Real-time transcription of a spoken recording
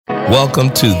Welcome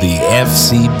to the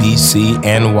FCBC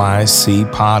NYC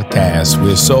podcast.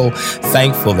 We're so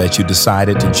thankful that you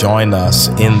decided to join us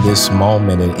in this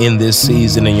moment and in this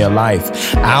season in your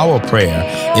life. Our prayer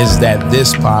is that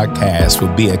this podcast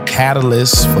will be a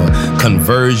catalyst for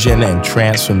conversion and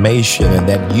transformation, and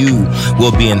that you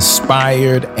will be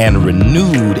inspired and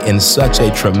renewed in such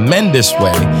a tremendous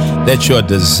way that your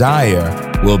desire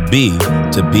will be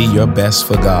to be your best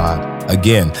for God.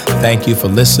 Again, thank you for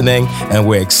listening, and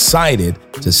we're excited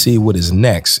to see what is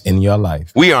next in your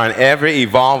life. We are an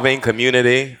ever-evolving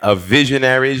community of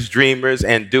visionaries, dreamers,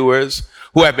 and doers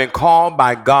who have been called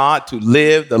by God to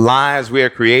live the lives we are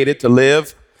created to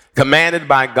live, commanded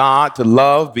by God to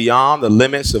love beyond the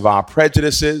limits of our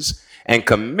prejudices, and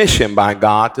commissioned by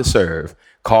God to serve.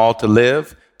 Called to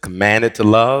live, commanded to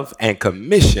love, and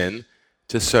commissioned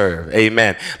to serve.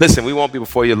 Amen. Listen, we won't be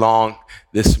before you long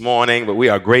this morning, but we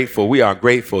are grateful. We are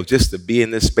grateful just to be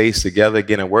in this space together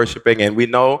again and worshiping. And we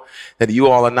know that you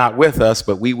all are not with us,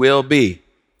 but we will be.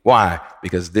 Why?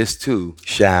 Because this too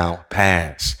shall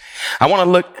pass. I want to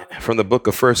look from the book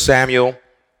of 1 Samuel,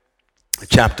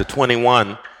 chapter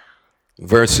 21,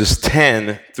 verses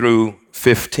 10 through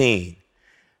 15.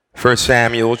 1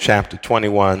 Samuel, chapter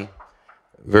 21,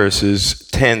 verses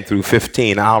 10 through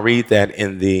 15. I'll read that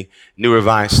in the New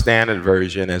Revised Standard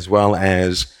Version as well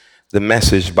as the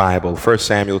Message Bible. 1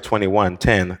 Samuel 21,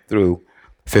 10 through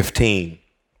 15.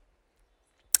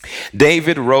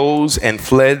 David rose and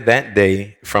fled that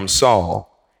day from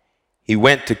Saul. He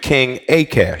went to King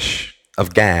Achish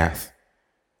of Gath.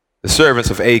 The servants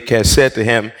of Achish said to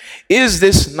him, "Is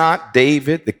this not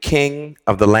David, the king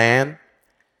of the land?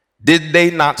 Did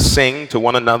they not sing to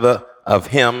one another of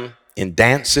him in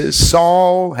dances?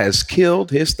 Saul has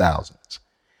killed his thousands,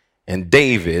 and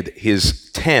David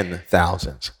his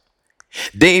 10,000s.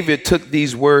 David took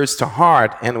these words to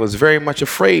heart and was very much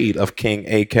afraid of King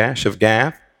Achish of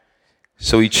Gath,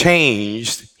 so he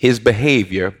changed his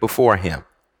behavior before him.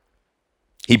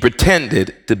 He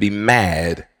pretended to be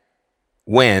mad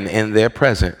when in their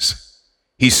presence.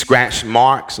 He scratched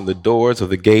marks on the doors of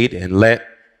the gate and let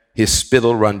his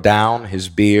spittle run down his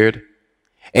beard.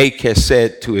 Achish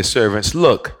said to his servants,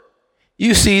 'Look,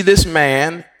 you see this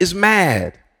man is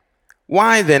mad.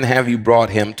 Why then have you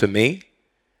brought him to me?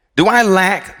 Do I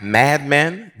lack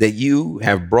madmen that you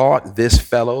have brought this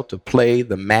fellow to play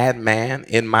the madman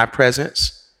in my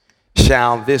presence?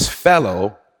 Shall this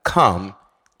fellow come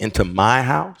into my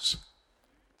house?'"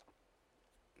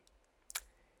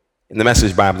 In the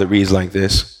Message Bible, it reads like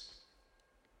this: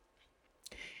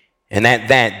 "And at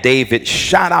that, David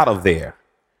shot out of there,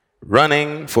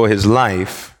 running for his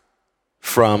life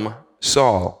from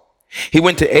Saul. He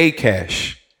went to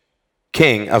Achish,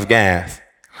 king of Gath.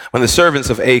 When the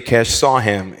servants of Achish saw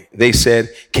him, they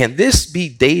said, 'Can this be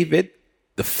David,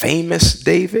 the famous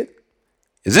David?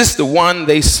 Is this the one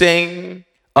they sing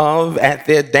of at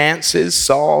their dances?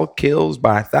 Saul kills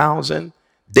by 1,000,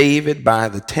 David by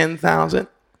the 10,000.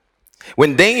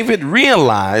 When David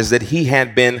realized that he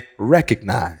had been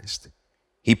recognized,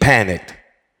 he panicked,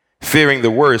 fearing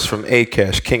the worst from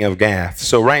Achish, king of Gath.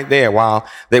 So right there, while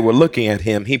they were looking at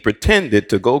him, he pretended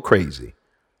to go crazy,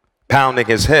 pounding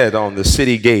his head on the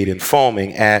city gate and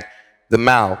foaming at the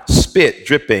mouth, spit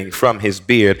dripping from his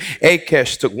beard.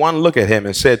 Achish took one look at him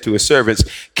and said to his servants,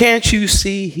 'Can't you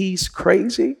see he's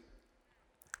crazy?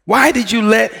 Why did you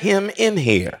let him in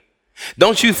here?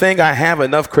 Don't you think I have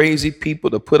enough crazy people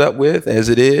to put up with as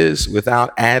it is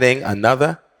without adding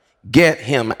another? Get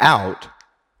him out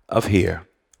of here.'"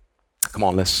 Come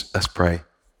on, let's pray.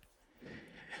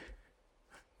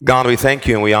 God, we thank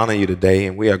you and we honor you today,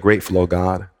 and we are grateful, oh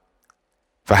God,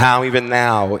 for how even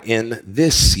now in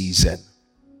this season,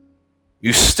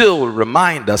 you still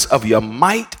remind us of your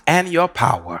might and your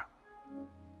power,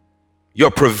 your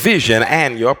provision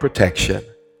and your protection.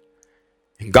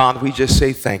 And God, we just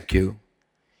say thank you.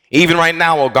 Even right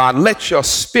now, oh God, let your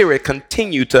spirit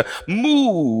continue to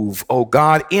move, oh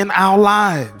God, in our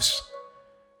lives.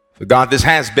 For God, this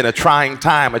has been a trying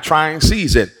time, a trying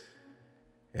season.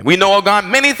 And we know, oh God,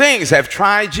 many things have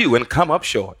tried you and come up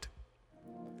short.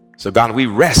 So God, we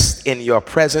rest in your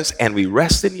presence and we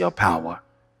rest in your power.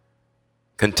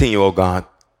 Continue, oh God,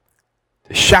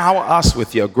 to shower us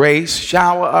with your grace,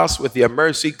 shower us with your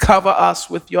mercy, cover us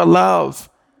with your love.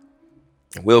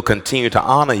 And we'll continue to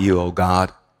honor you, oh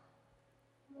God.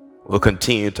 We'll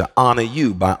continue to honor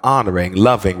you by honoring,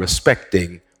 loving,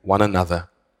 respecting one another.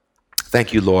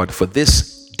 Thank you, Lord, for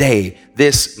this day,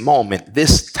 this moment,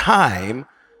 this time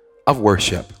of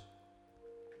worship.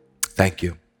 Thank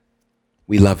you.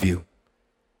 We love you.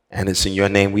 And it's in your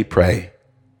name we pray.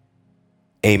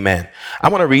 Amen. I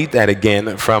want to read that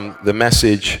again from the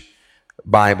Message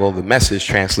Bible, the Message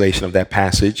translation of that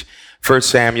passage, 1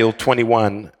 Samuel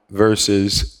 21,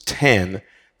 verses 10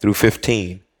 through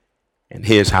 15. And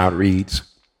here's how it reads.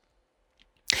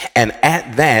 And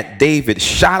at that, David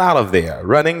shot out of there,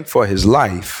 running for his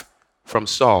life from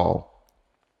Saul.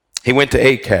 He went to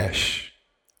Achish,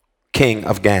 king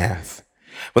of Gath.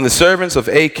 When the servants of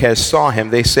Achish saw him,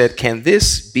 they said, "Can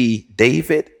this be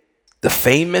David, the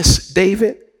famous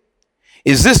David?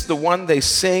 Is this the one they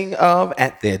sing of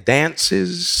at their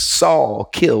dances? Saul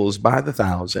kills by the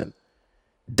 1,000,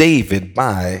 David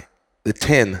by the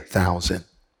 10,000.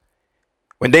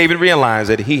 When David realized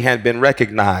that he had been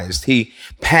recognized, he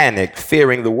panicked,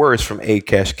 fearing the worst from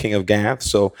Achish, king of Gath.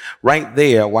 So right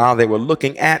there, while they were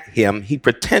looking at him, he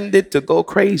pretended to go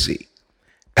crazy,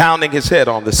 pounding his head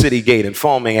on the city gate and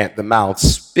foaming at the mouth,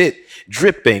 spit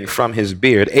dripping from his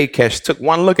beard. Achish took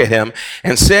one look at him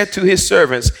and said to his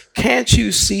servants, "Can't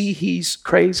you see he's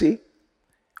crazy?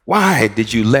 Why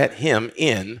did you let him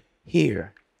in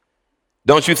here?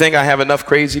 Don't you think I have enough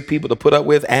crazy people to put up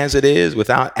with as it is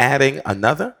without adding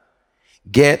another?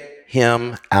 Get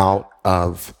him out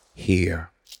of here."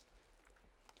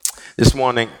 This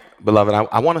morning, beloved,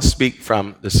 I want to speak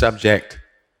from the subject,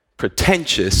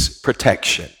 pretentious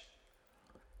protection.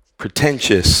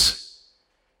 Pretentious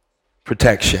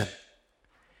protection.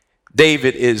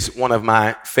 David is one of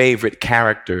my favorite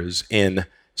characters in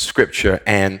Scripture,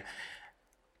 and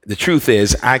the truth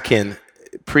is I can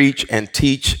preach and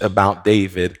teach about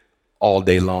David all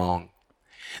day long.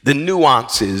 The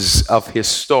nuances of his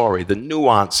story, the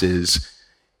nuances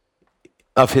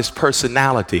of his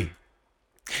personality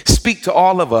speak to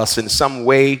all of us in some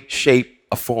way, shape,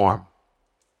 or form.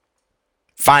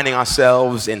 Finding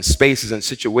ourselves in spaces and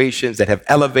situations that have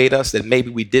elevated us that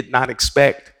maybe we did not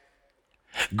expect.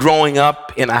 Growing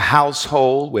up in a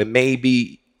household where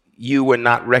maybe you were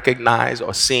not recognized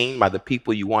or seen by the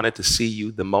people you wanted to see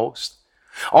you the most.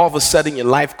 All of a sudden, your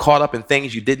life caught up in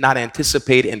things you did not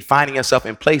anticipate and finding yourself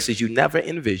in places you never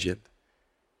envisioned.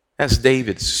 That's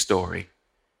David's story.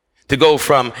 To go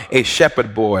from a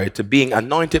shepherd boy to being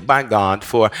anointed by God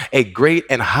for a great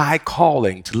and high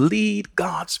calling to lead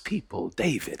God's people,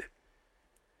 David.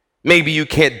 Maybe you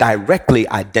can't directly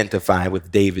identify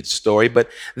with David's story, but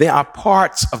there are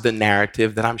parts of the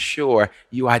narrative that I'm sure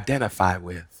you identify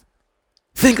with.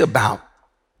 Think about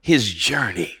his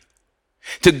journey.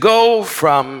 To go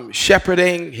from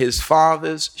shepherding his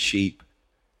father's sheep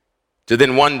to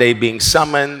then one day being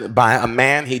summoned by a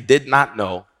man he did not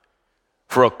know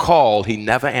for a call he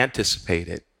never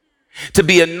anticipated. To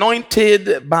be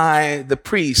anointed by the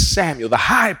priest Samuel, the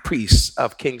high priest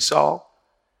of King Saul,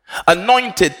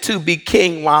 anointed to be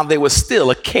king while there was still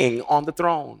a king on the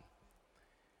throne.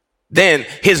 Then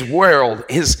his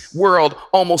world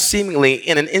almost seemingly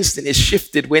in an instant is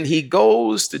shifted when he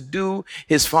goes to do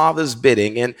his father's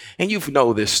bidding. And you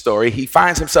know this story. He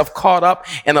finds himself caught up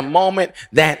in a moment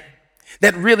that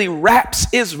really wraps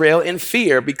Israel in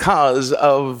fear because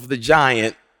of the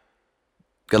giant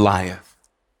Goliath.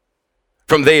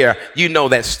 From there, you know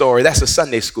that story. That's a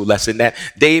Sunday school lesson that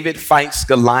David fights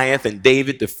Goliath and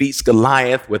David defeats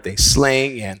Goliath with a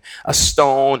sling and a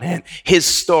stone. And his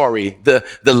story, the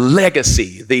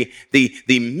legacy,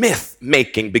 the myth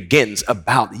making begins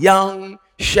about young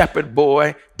shepherd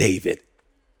boy David.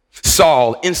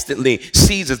 Saul instantly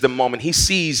seizes the moment. He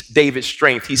sees David's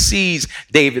strength. He sees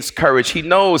David's courage. He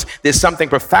knows there's something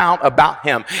profound about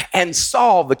him. And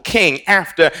Saul, the king,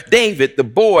 after David, the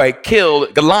boy,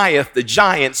 killed Goliath, the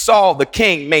giant, Saul, the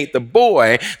king, made the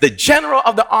boy the general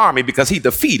of the army because he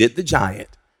defeated the giant.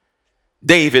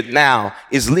 David now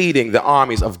is leading the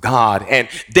armies of God, and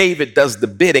David does the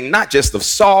bidding, not just of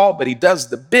Saul, but he does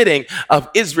the bidding of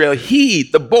Israel. He,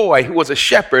 the boy who was a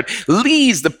shepherd,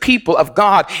 leads the people of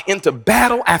God into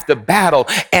battle after battle,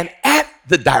 and at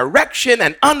the direction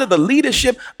and under the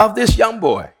leadership of this young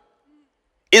boy,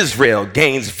 Israel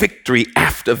gains victory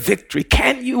after victory.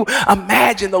 Can you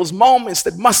imagine those moments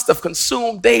that must have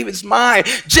consumed David's mind?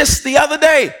 Just the other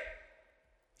day,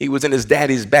 he was in his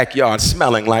daddy's backyard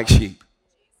smelling like sheep.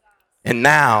 And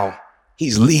now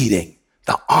he's leading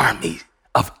the army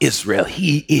of Israel.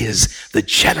 He is the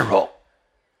general,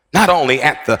 not only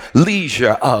at the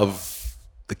leisure of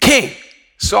the king,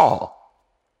 Saul,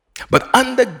 but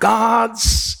under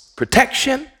God's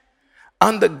protection,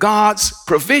 under God's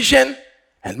provision,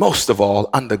 and most of all,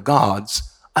 under God's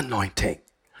anointing.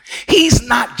 He's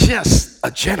not just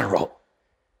a general.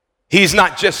 He's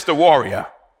not just a warrior.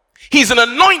 He's an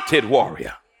anointed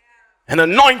warrior, an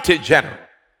anointed general.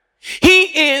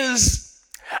 He is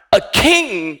a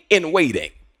king in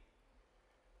waiting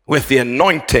with the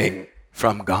anointing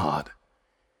from God.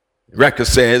 Record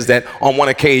says that on one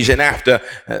occasion, after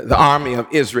the army of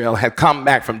Israel had come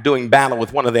back from doing battle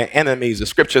with one of their enemies, the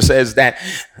scripture says that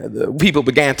the people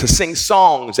began to sing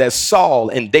songs as Saul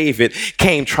and David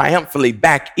came triumphantly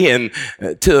back in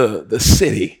to the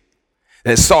city.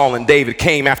 As Saul and David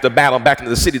came after battle back into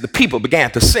the city, the people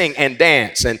began to sing and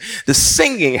dance. And the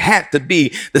singing had to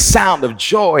be the sound of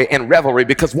joy and revelry,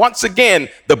 because once again,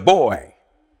 the boy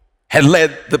had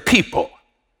led the people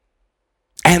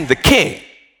and the king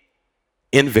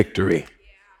in victory.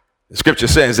 The scripture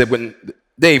says that when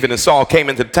David and Saul came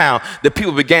into the town, the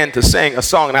people began to sing a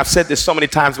song. And I've said this so many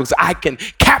times because I can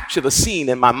capture the scene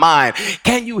in my mind.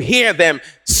 Can you hear them?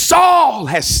 Saul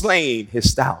has slain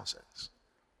his thousands.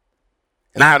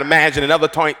 And I would imagine in other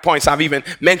points I've even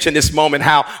mentioned this moment,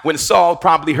 how when Saul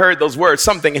probably heard those words,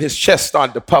 something in his chest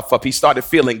started to puff up. He started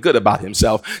feeling good about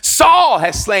himself. Saul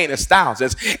has slain his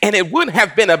thousands. And it wouldn't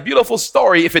have been a beautiful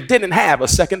story if it didn't have a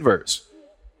second verse.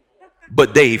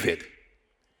 But David,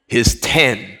 his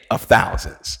 10 of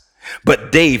thousands.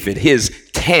 But David, his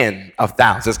 10 of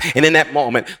thousands. And in that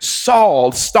moment,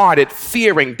 Saul started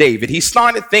fearing David. He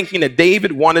started thinking that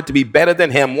David wanted to be better than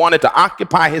him, wanted to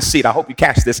occupy his seat. I hope you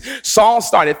catch this. Saul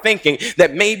started thinking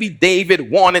that maybe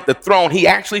David wanted the throne. He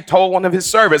actually told one of his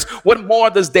servants, what more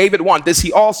does David want? Does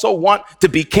he also want to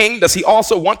be king? Does he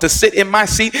also want to sit in my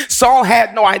seat? Saul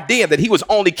had no idea that he was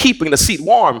only keeping the seat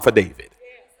warm for David.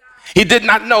 He did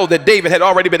not know that David had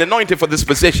already been anointed for this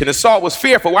position. And Saul was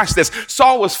fearful. Watch this.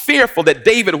 Saul was fearful that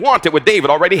David wanted what David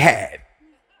already had.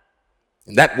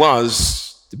 And that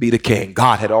was to be the king.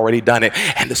 God had already done it.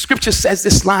 And the scripture says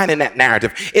this line in that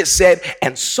narrative. It said,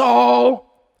 and Saul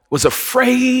was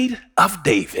afraid of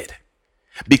David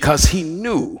because he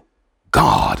knew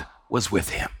God was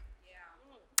with him.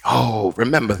 Oh,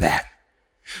 remember that.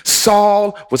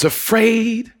 Saul was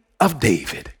afraid of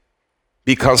David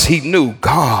because he knew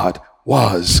God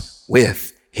was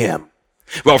with him.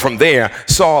 Well, from there,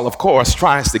 Saul, of course,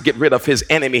 tries to get rid of his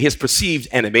enemy, his perceived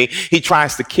enemy. He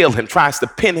tries to kill him, tries to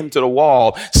pin him to the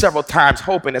wall several times,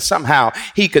 hoping that somehow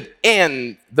he could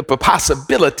end the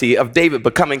possibility of David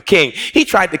becoming king. He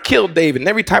tried to kill David, and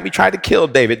every time he tried to kill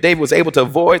David, David was able to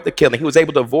avoid the killing. He was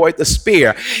able to avoid the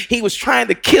spear. He was trying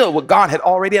to kill what God had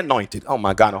already anointed. Oh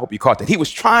my God, I hope you caught that. He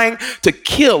was trying to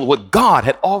kill what God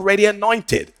had already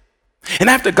anointed.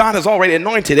 And after God has already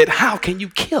anointed it, how can you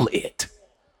kill it?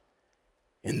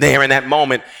 And there in that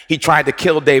moment, he tried to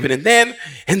kill David. And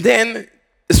then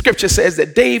the scripture says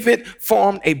that David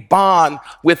formed a bond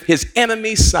with his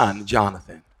enemy's son,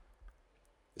 Jonathan.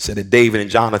 It said that David and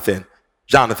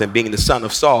Jonathan being the son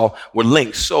of Saul, were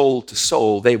linked soul to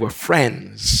soul. They were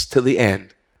friends to the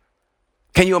end.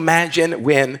 Can you imagine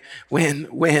when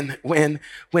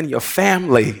your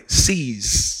family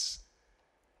sees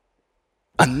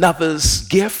another's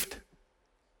gift?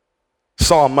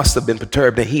 Saul must have been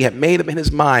perturbed, and he had made up in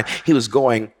his mind he was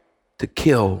going to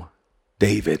kill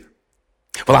David.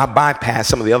 Well, I bypassed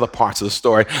some of the other parts of the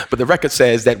story, but the record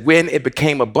says that when it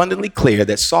became abundantly clear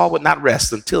that Saul would not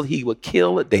rest until he would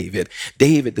kill David,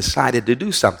 David decided to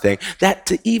do something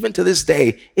that even to this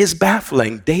day is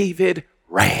baffling. David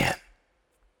ran.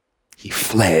 He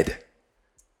fled.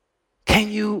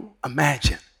 Can you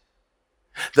imagine?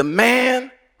 The man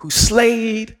who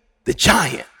slayed the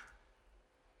giant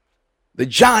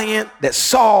that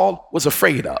Saul was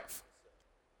afraid of,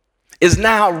 is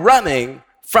now running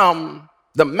from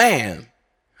the man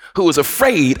who was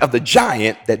afraid of the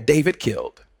giant that David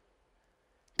killed.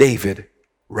 David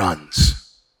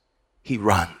runs. He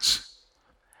runs.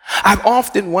 I've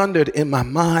often wondered in my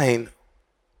mind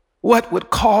what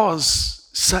would cause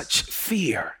such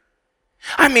fear.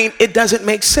 I mean, it doesn't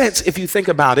make sense if you think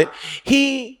about it.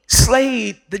 He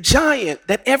slayed the giant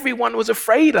that everyone was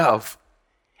afraid of,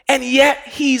 and yet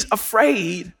he's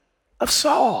afraid of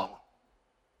Saul.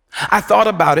 I thought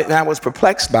about it and I was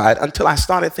perplexed by it until I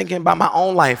started thinking about my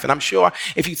own life. And I'm sure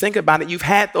if you think about it, you've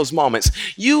had those moments.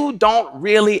 You don't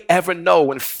really ever know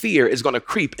when fear is going to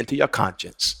creep into your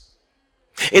conscience.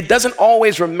 It doesn't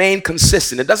always remain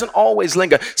consistent. It doesn't always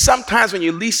linger. Sometimes when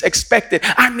you least expect it,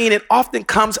 it often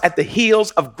comes at the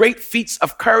heels of great feats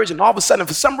of courage, and all of a sudden,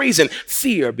 for some reason,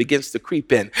 fear begins to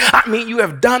creep in. You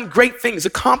have done great things,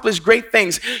 accomplished great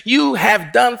things. You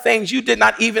have done things you did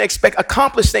not even expect,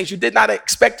 accomplished things you did not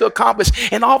expect to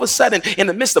accomplish. And all of a sudden, in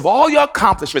the midst of all your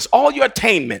accomplishments, all your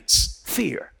attainments,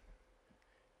 fear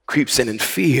creeps in. And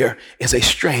fear is a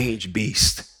strange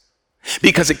beast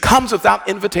because it comes without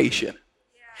invitation.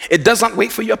 It does not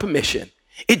wait for your permission.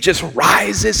 It just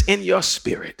rises in your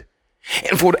spirit.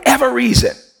 And for whatever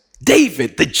reason,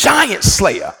 David, the giant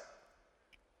slayer,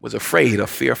 was afraid of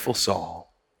fearful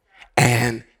Saul.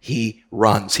 And he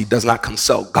runs. He does not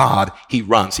consult God, he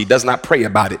runs. He does not pray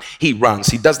about it, he runs.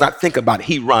 He does not think about it,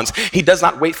 he runs. He does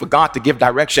not wait for God to give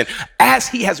direction, as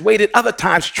he has waited other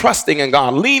times, trusting in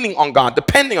God, leaning on God,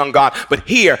 depending on God. But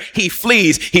here he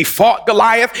flees. He fought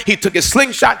Goliath, he took his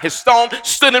slingshot, his stone,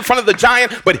 stood in front of the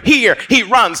giant, but here he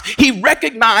runs. He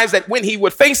recognized that when he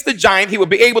would face the giant, he would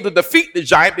be able to defeat the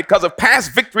giant because of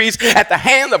past victories at the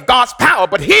hand of God's power.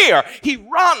 But here he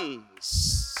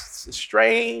runs.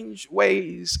 Strange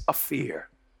ways of fear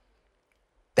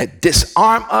that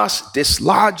disarm us,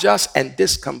 dislodge us, and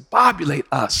discombobulate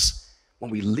us when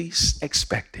we least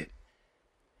expect it.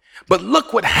 But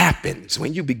look what happens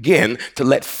when you begin to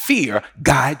let fear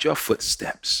guide your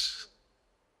footsteps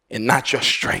and not your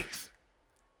strength.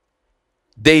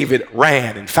 David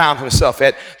ran and found himself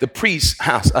at the priest's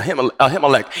house,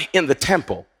 Ahimelech, in the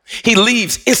temple. He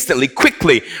leaves instantly,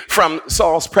 quickly from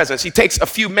Saul's presence. He takes a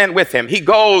few men with him. He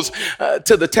goes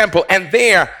to the temple, and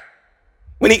there,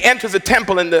 when he enters the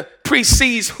temple and the priest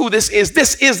sees who this is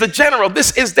the general,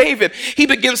 this is David. He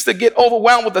begins to get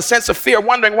overwhelmed with a sense of fear,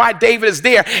 wondering why David is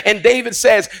there. And David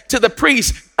says to the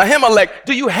priest, Ahimelech,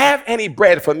 do you have any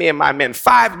bread for me and my men?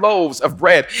 5 loaves of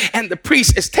bread. And the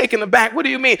priest is taken aback. What do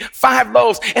you mean, 5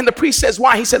 loaves? And the priest says,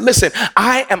 why? He said, listen,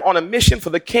 I am on a mission for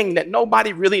the king that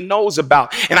nobody really knows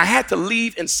about. And I had to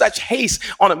leave in such haste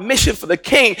on a mission for the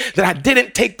king that I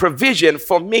didn't take provision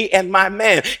for me and my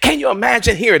men. Can you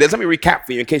imagine? Here it is. Let me recap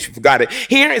for you in case you forgot it.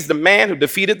 Here is the man who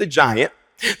defeated the giant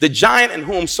in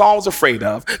whom Saul was afraid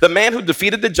of. The man who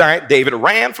defeated the giant, David,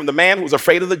 ran from the man who was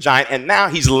afraid of the giant, and now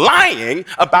he's lying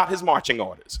about his marching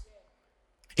orders.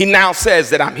 He now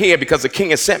says that I'm here because the king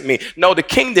has sent me. No, the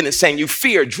king didn't send you.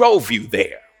 Fear drove you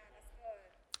there.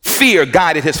 Fear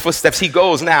guided his footsteps. He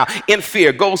goes now in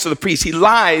fear, goes to the priest. He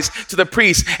lies to the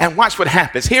priest, and watch what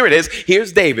happens. Here it is.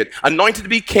 Here's David, anointed to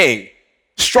be king,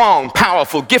 strong,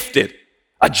 powerful, gifted,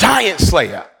 a giant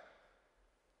slayer.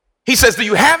 He says, do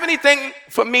you have anything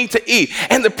for me to eat?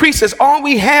 And the priest says, all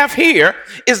we have here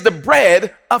is the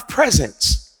bread of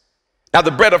presence. Now,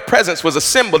 the bread of presence was a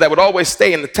symbol that would always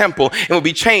stay in the temple and would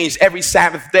be changed every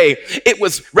Sabbath day. It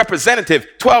was representative,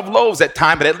 12 loaves at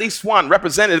time, but at least one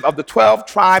representative of the 12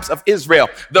 tribes of Israel.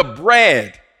 The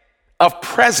bread of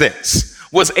presence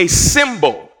was a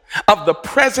symbol of the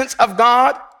presence of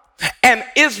God. And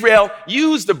Israel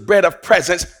used the bread of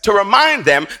presence to remind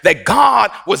them that God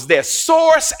was their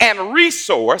source and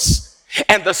resource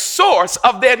and the source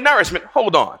of their nourishment.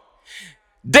 Hold on.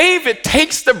 David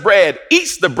takes the bread,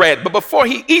 eats the bread, but before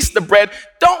he eats the bread,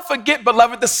 don't forget,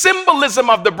 beloved, the symbolism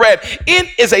of the bread.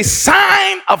 It is a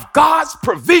sign of God's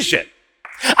provision.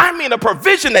 I mean, a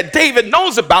provision that David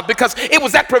knows about because it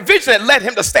was that provision that led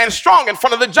him to stand strong in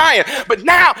front of the giant. But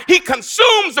now he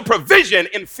consumes the provision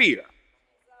in fear.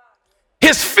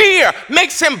 His fear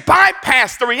makes him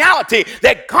bypass the reality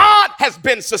that God has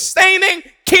been sustaining,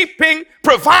 keeping,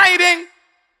 providing.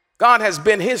 God has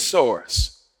been his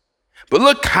source. But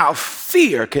look how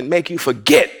fear can make you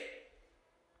forget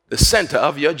the center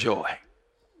of your joy.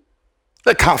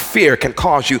 Look how fear can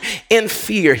cause you. In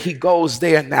fear, he goes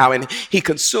there now and he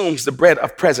consumes the bread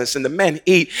of presence and the men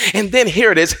eat. And then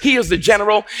here it is. Here's the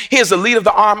general. Here's the leader of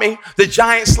the army, the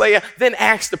giant slayer. Then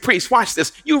asks the priest, watch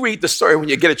this. You read the story when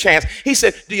you get a chance. He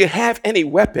said, do you have any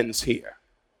weapons here?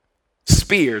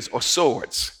 Spears or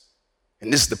swords?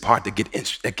 And this is the part that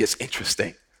gets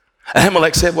interesting.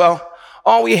 Ahimelech said, well,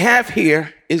 all we have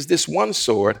here is this one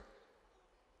sword.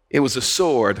 It was a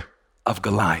sword of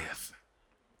Goliath,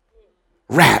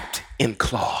 wrapped in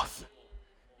cloth.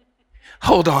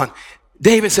 Hold on.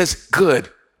 David says, good,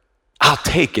 I'll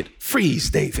take it. Freeze,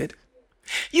 David.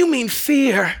 You mean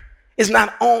fear is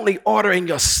not only ordering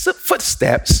your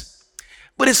footsteps,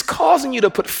 but it's causing you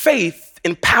to put faith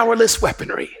in powerless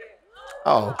weaponry.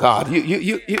 Oh God,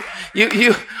 you,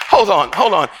 hold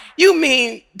on. You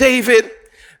mean, David,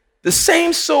 the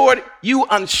same sword you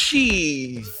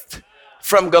unsheathed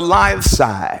from Goliath's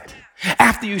side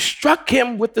after you struck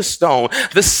him with the stone,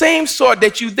 the same sword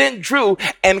that you then drew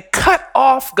and cut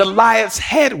off Goliath's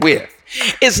head with,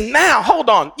 is now, hold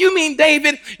on, you mean,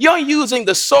 David, you're using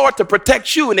the sword to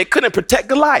protect you and it couldn't protect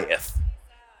Goliath?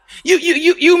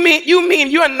 You mean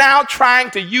you're now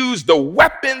trying to use the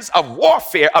weapons of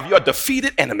warfare of your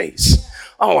defeated enemies?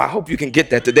 Oh, I hope you can get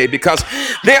that today, because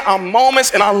there are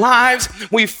moments in our lives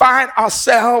we find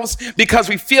ourselves, because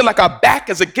we feel like our back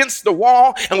is against the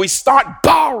wall, and we start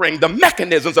borrowing the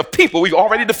mechanisms of people we've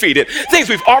already defeated, things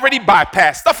we've already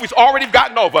bypassed, stuff we've already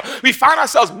gotten over. We find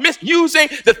ourselves misusing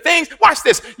the things, watch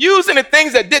this, using the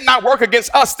things that did not work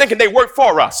against us, thinking they work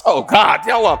for us. Oh God,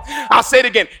 I'll say it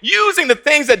again. Using the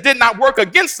things that did not work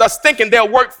against us, thinking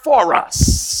they'll work for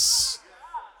us.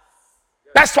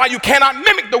 That's why you cannot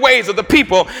mimic the ways of the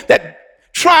people that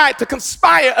tried to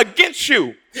conspire against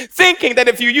you, thinking that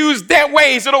if you use their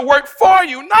ways, it'll work for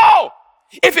you. No,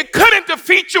 if it couldn't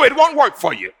defeat you, it won't work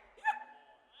for you.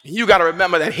 You got to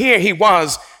remember that here he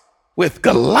was with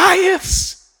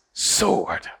Goliath's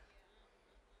sword,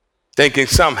 thinking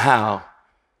somehow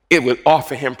it would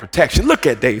offer him protection. Look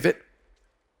at David.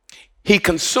 He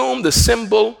consumed the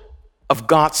symbol of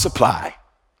God's supply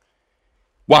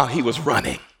while he was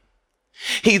running.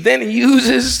 He then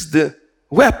uses the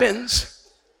weapons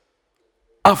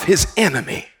of his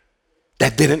enemy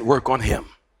that didn't work on him.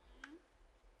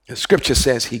 The scripture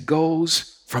says he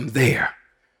goes from there,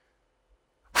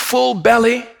 full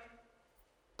belly,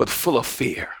 but full of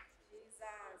fear.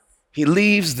 He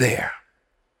leaves there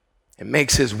and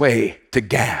makes his way to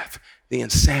Gath. The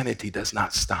insanity does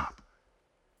not stop.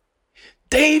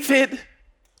 David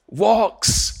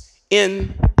walks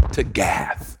into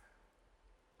Gath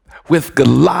with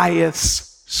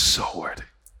Goliath's sword.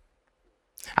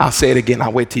 I'll say it again.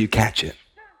 I'll wait till you catch it.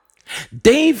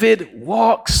 David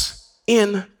walks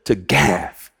into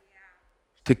Gath,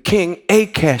 to King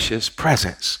Achash's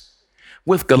presence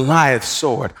with Goliath's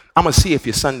sword. I'm going to see if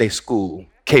you're Sunday school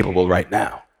capable right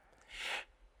now.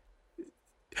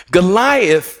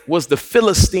 Goliath was the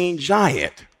Philistine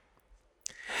giant,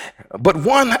 but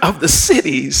one of the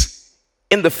cities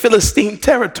in the Philistine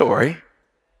territory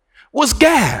was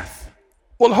Gath.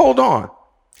 Well, hold on.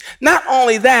 Not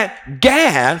only that,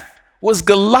 Gath was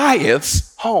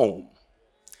Goliath's home.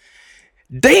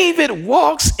 David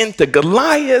walks into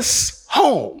Goliath's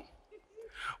home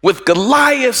with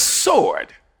Goliath's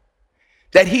sword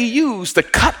that he used to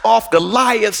cut off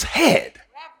Goliath's head.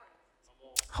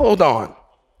 Hold on.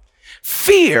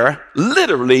 Fear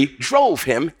literally drove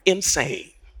him insane.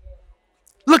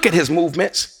 Look at his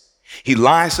movements. He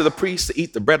lies to the priest to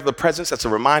eat the bread of the presence. That's a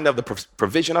reminder of the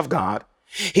provision of God.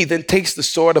 He then takes the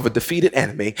sword of a defeated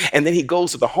enemy, and then he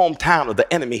goes to the hometown of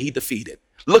the enemy he defeated,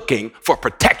 looking for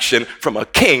protection from a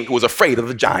king who was afraid of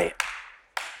the giant.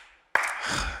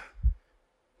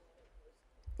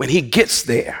 When he gets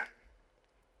there,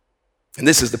 and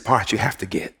this is the part you have to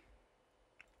get,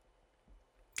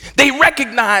 they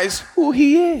recognize who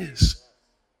he is.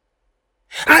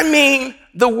 I mean,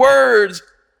 the words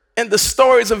and the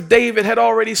stories of David had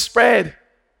already spread.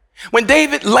 When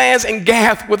David lands in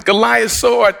Gath with Goliath's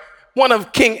sword, one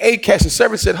of King Achash's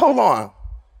servants said, hold on,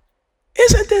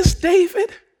 isn't this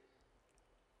David?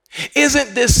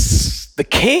 Isn't this the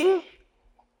king?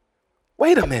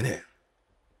 Wait a minute.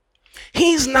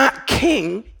 He's not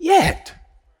king yet.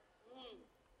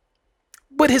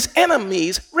 But his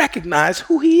enemies recognize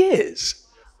who he is.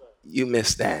 You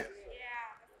missed that.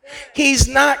 He's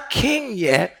not king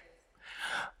yet,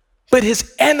 but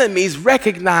his enemies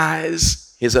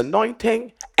recognize his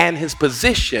anointing and his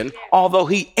position, although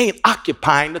he ain't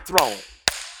occupying the throne.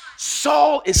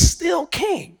 Saul is still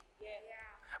king,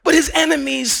 but his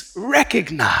enemies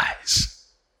recognize.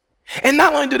 And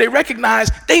not only do they recognize,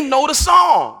 they know the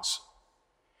songs.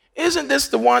 Isn't this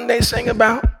the one they sing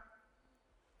about?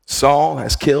 Saul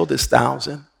has killed his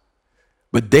 1,000,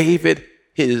 but David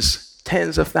his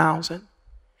tens of thousands.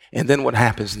 And then what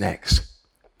happens next?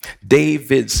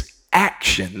 David's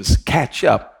actions catch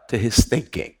up to his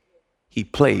thinking. He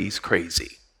plays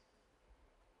crazy.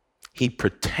 He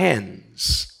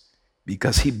pretends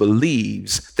because he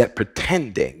believes that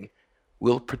pretending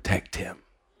will protect him.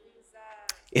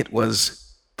 It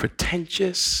was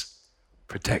pretentious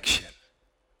protection.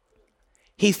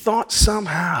 He thought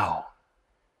somehow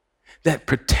that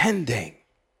pretending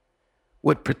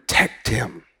would protect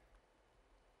him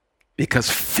because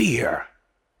fear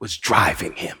was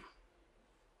driving him.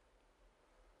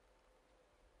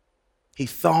 He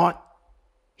thought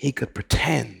he could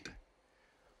pretend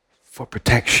for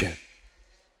protection.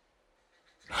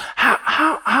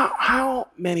 How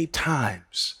many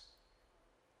times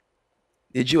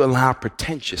did you allow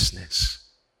pretentiousness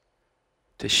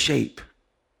to shape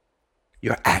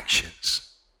your actions?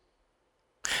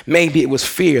 Maybe it was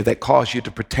fear that caused you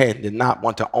to pretend and not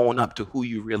want to own up to who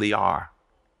you really are.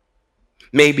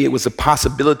 Maybe it was a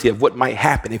possibility of what might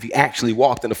happen if you actually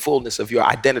walked in the fullness of your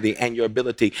identity and your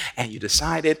ability, and you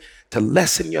decided to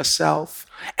lessen yourself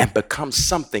and become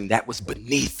something that was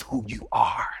beneath who you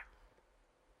are.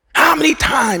 How many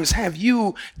times have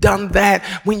you done that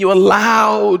when you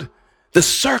allowed the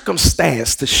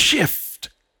circumstance to shift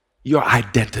your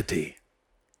identity?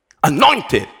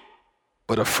 Anointed,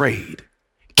 but afraid.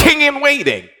 King in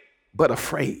waiting, but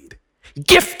afraid.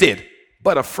 Gifted,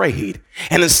 but afraid.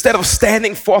 And instead of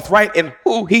standing forthright in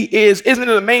who he is, isn't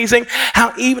it amazing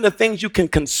how even the things you can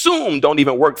consume don't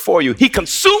even work for you? He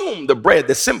consumed the bread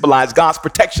that symbolized God's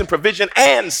protection, provision,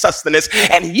 and sustenance.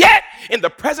 And yet, in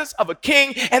the presence of a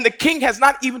king, and the king has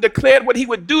not even declared what he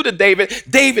would do to David,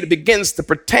 David begins to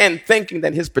pretend, thinking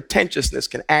that his pretentiousness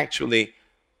can actually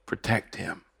protect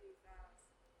him.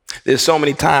 There's so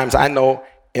many times I know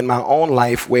in my own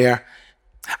life where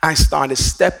I started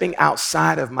stepping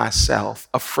outside of myself,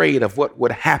 afraid of what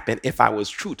would happen if I was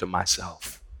true to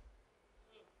myself.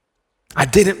 I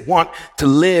didn't want to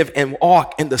live and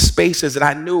walk in the spaces that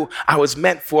I knew I was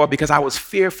meant for because I was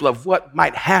fearful of what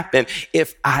might happen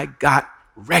if I got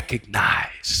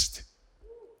recognized.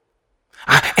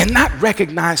 And not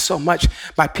recognized so much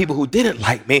by people who didn't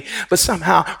like me, but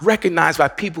somehow recognized by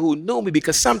people who knew me,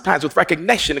 because sometimes with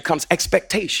recognition comes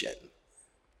expectation.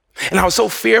 And I was so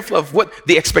fearful of what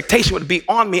the expectation would be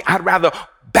on me, I'd rather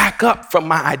back up from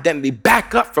my identity,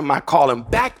 back up from my calling,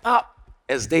 back up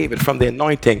as David from the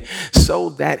anointing, so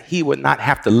that he would not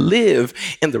have to live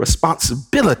in the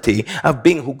responsibility of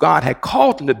being who God had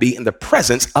called him to be in the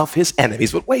presence of his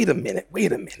enemies. But wait a minute.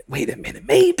 Maybe,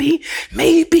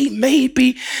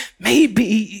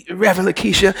 Reverend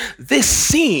Lakeisha, this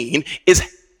scene is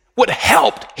what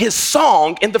helped his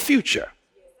song in the future.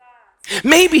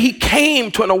 Maybe he came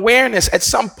to an awareness at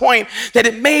some point that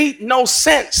it made no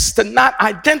sense to not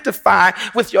identify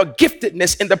with your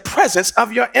giftedness in the presence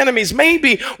of your enemies.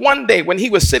 Maybe one day when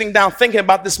he was sitting down thinking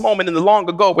about this moment in the long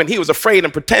ago when he was afraid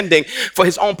and pretending for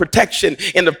his own protection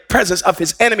in the presence of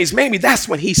his enemies, maybe that's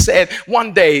when he said,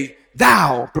 one day,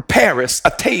 thou preparest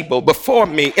a table before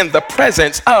me in the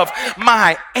presence of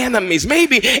my enemies.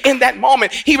 Maybe in that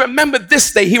moment, he remembered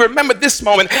this day, he remembered this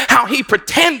moment, how he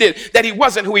pretended that he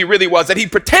wasn't who he really was, that he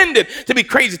pretended to be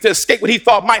crazy to escape what he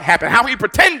thought might happen, how he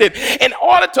pretended in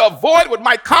order to avoid what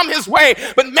might come his way.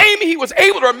 But maybe he was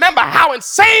able to remember how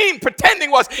insane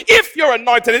pretending was. If you're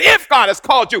anointed and if God has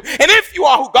called you, and if you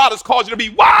are who God has called you to be,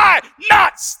 why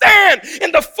not stand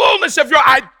in the fullness of your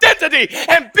identity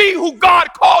and be who God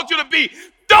called you to be?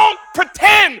 Don't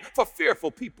pretend for fearful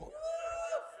people.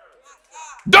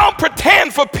 Don't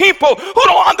pretend for people who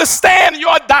don't understand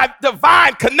your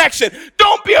divine connection.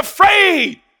 Don't be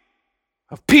afraid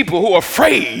of people who are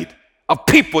afraid of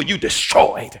people you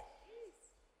destroyed.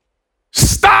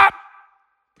 Stop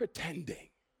pretending.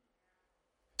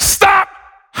 Stop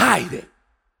hiding.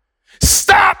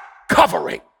 Stop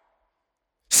covering.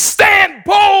 Stand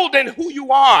bold in who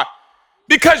you are,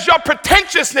 because your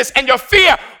pretentiousness and your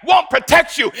fear won't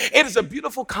protect you. It is a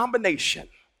beautiful combination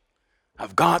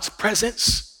of God's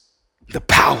presence, the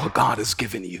power God has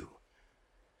given you.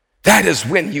 That is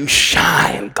when you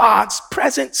shine, God's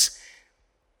presence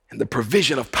and the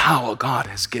provision of power God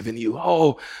has given you.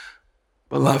 Oh,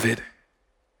 beloved,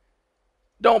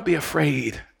 don't be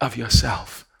afraid of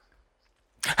yourself.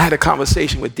 I had a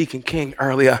conversation with Deacon King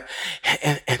earlier,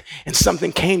 and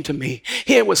something came to me.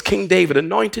 Here was King David,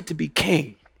 anointed to be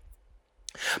king,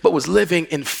 but was living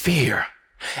in fear,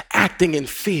 acting in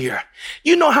fear.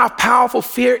 You know how powerful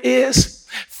fear is?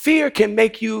 Fear can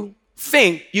make you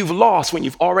think you've lost when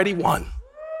you've already won.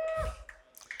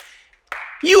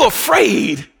 You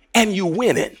afraid and you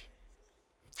winning.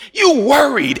 You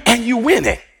worried and you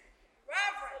winning.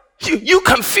 You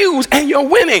confused and you're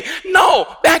winning.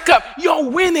 No, back up. You're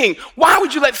winning. Why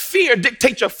would you let fear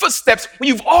dictate your footsteps when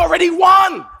you've already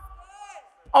won?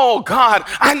 Oh God,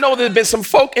 I know there's been some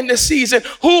folk in this season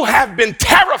who have been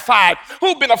terrified,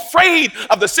 who've been afraid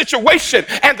of the situation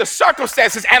and the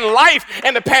circumstances and life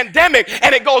and the pandemic,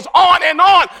 and it goes on and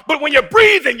on. But when you're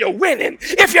breathing, you're winning.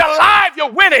 If you're alive, you're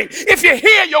winning. If you're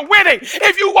here, you're winning.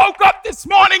 If you woke up this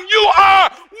morning, you are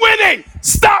winning.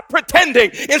 Stop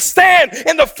pretending and stand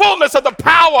in the fullness of the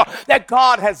power that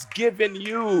God has given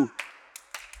you.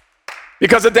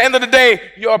 Because at the end of the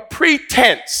day, your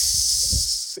pretense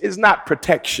is not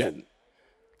protection.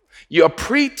 Your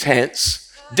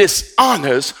pretense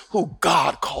dishonors who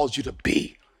God calls you to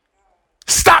be.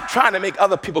 Stop trying to make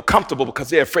other people comfortable because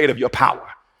they're afraid of your power.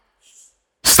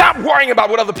 Stop worrying about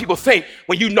what other people think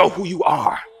when you know who you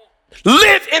are.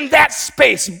 Live in that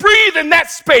space, breathe in that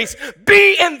space,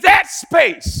 be in that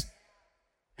space,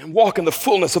 and walk in the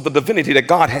fullness of the divinity that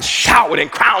God has showered and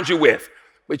crowned you with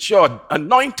your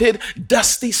anointed,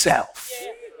 dusty self.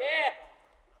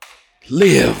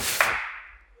 Live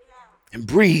and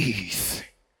breathe.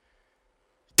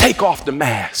 Take off the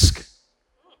mask.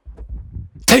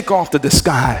 Take off the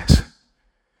disguise.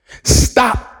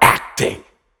 Stop acting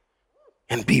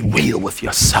and be real with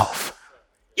yourself.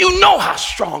 You know how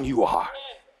strong you are.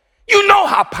 You know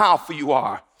how powerful you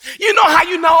are. You know how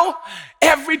you know?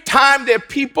 Every time there are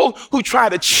people who try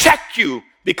to check you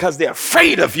because they're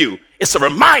afraid of you, it's a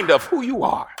reminder of who you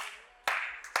are.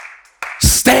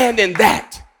 Stand in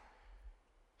that.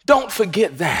 Don't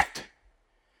forget that.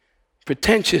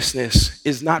 Pretentiousness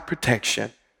is not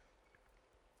protection.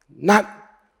 Not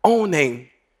owning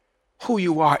who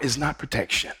you are is not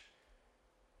protection.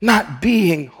 Not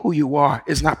being who you are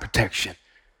is not protection.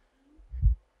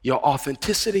 Your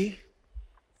authenticity,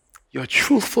 your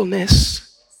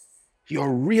truthfulness,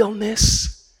 your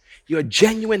realness, your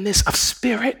genuineness of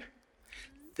spirit,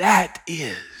 that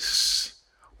is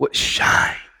what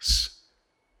shines.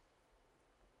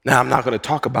 Now, I'm not going to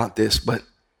talk about this, but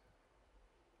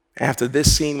after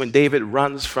this scene when David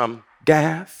runs from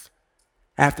Gath,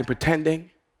 after pretending,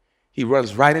 he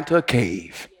runs right into a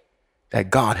cave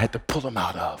that God had to pull him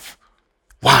out of.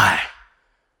 Why?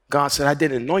 God said, I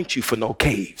didn't anoint you for no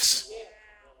caves.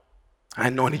 I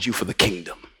anointed you for the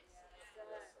kingdom.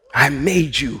 I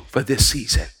made you for this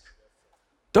season.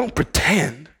 Don't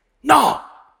pretend. No.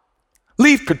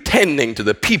 Leave pretending to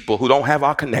the people who don't have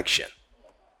our connection.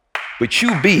 But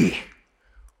you be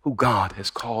who God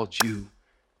has called you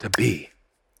to be.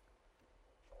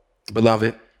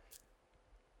 Beloved,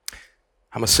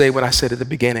 I'm going to say what I said at the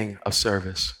beginning of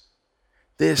service.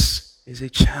 This is a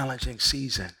challenging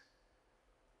season.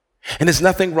 And there's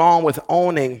nothing wrong with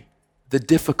owning the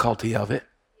difficulty of it.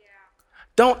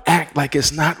 Don't act like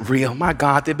it's not real. My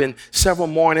God, there have been several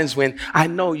mornings when I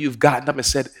know you've gotten up and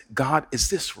said, God, is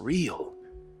this real?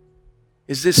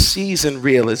 Is this season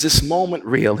real? Is this moment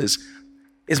real? Is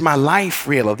my life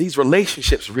real? Are these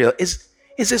relationships real? Is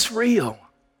this real?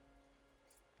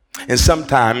 And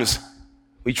sometimes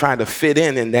we try to fit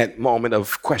in that moment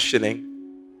of questioning,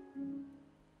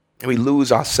 and we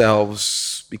lose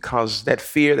ourselves because that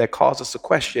fear that caused us to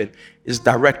question is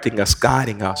directing us,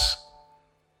 guiding us.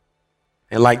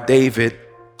 And like David,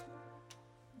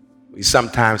 we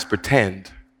sometimes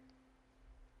pretend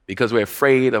because we're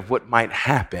afraid of what might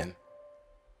happen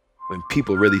when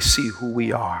people really see who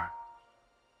we are.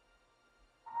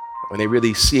 When they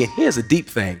really see, and here's a deep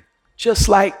thing, just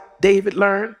like David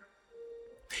learned,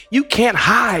 you can't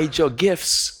hide your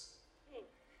gifts.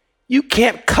 You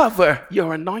can't cover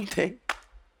your anointing.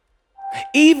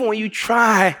 Even when you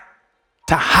try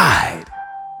to hide,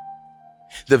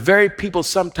 the very people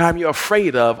sometimes you're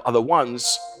afraid of are the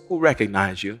ones who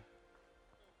recognize you.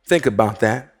 Think about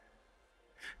that.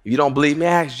 If you don't believe me,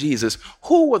 ask Jesus.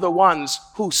 Who were the ones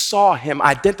who saw him,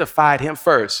 identified him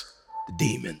first? The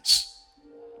demons.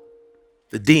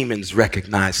 The demons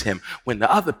recognized him when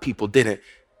the other people didn't.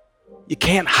 You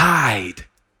can't hide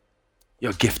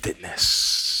your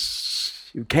giftedness.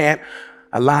 You can't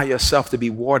allow yourself to be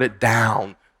watered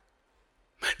down.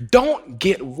 Don't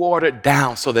get watered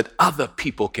down so that other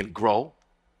people can grow.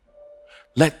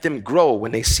 Let them grow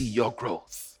when they see your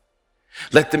growth.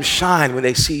 Let them shine when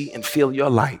they see and feel your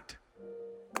light.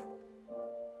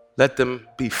 Let them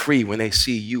be free when they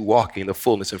see you walking in the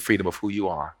fullness and freedom of who you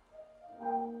are.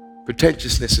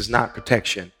 Pretentiousness is not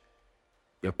protection.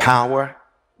 Your power,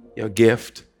 your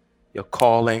gift, your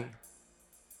calling,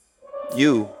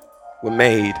 you were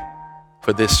made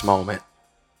for this moment.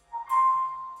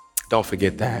 Don't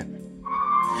forget that.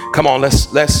 Come on, let's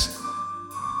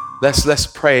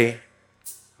pray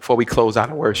before we close out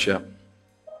in worship.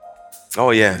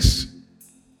 Oh yes.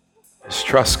 Let's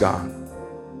trust God.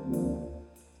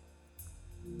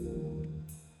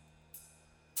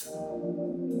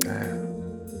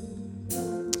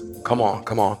 Come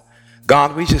on.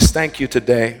 God, we just thank you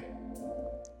today.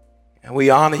 And we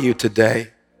honor you today.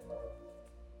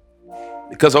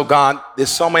 Because, oh God, there's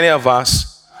so many of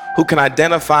us who can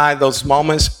identify those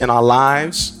moments in our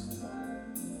lives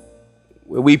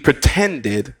where we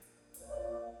pretended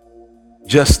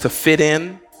just to fit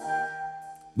in.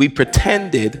 We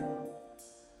pretended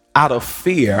out of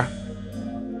fear.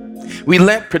 We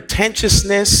let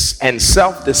pretentiousness and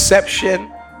self-deception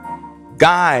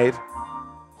guide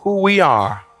who we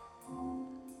are.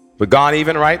 But God,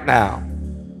 even right now,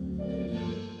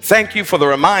 thank you for the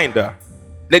reminder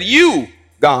that you,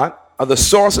 God, are the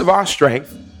source of our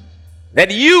strength,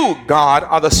 that you, God,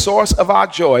 are the source of our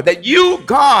joy, that you,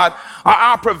 God, are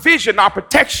our provision, our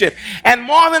protection, and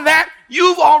more than that,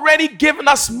 you've already given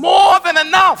us more than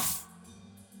enough.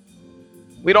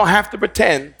 We don't have to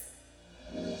pretend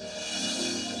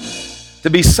to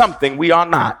be something we are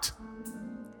not,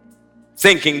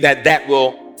 thinking that that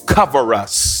will cover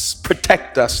us,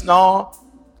 protect us. No.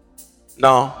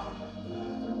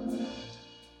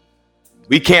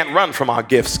 We can't run from our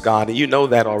gifts, God, and you know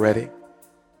that already.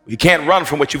 We can't run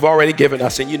from what you've already given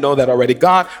us, and you know that already.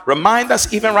 God, remind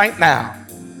us even right now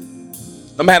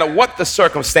no matter what the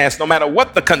circumstance, no matter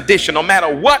what the condition, no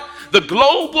matter what the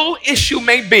global issue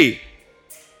may be,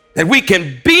 that we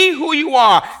can be who you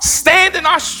are, stand in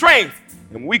our strength,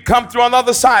 and when we come through on the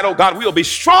other side, oh God, we'll be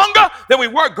stronger than we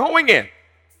were going in.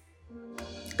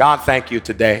 God, thank you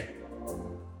today.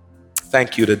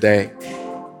 Thank you today.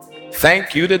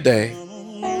 Thank you today.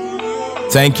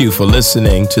 Thank you for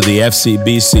listening to the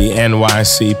FCBC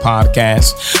NYC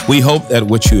podcast. We hope that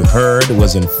what you heard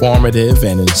was informative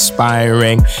and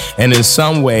inspiring, and in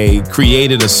some way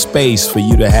created a space for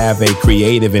you to have a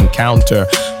creative encounter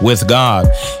with God.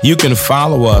 You can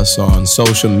follow us on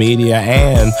social media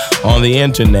and on the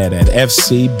internet at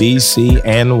fcbcnyc.org.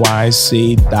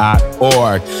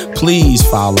 Please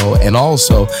follow and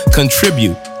also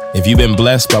contribute. If you've been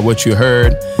blessed by what you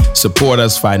heard, support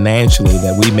us financially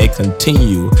that we may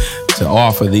continue to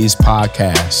offer these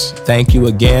podcasts. Thank you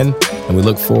again, and we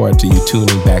look forward to you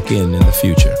tuning back in the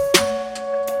future.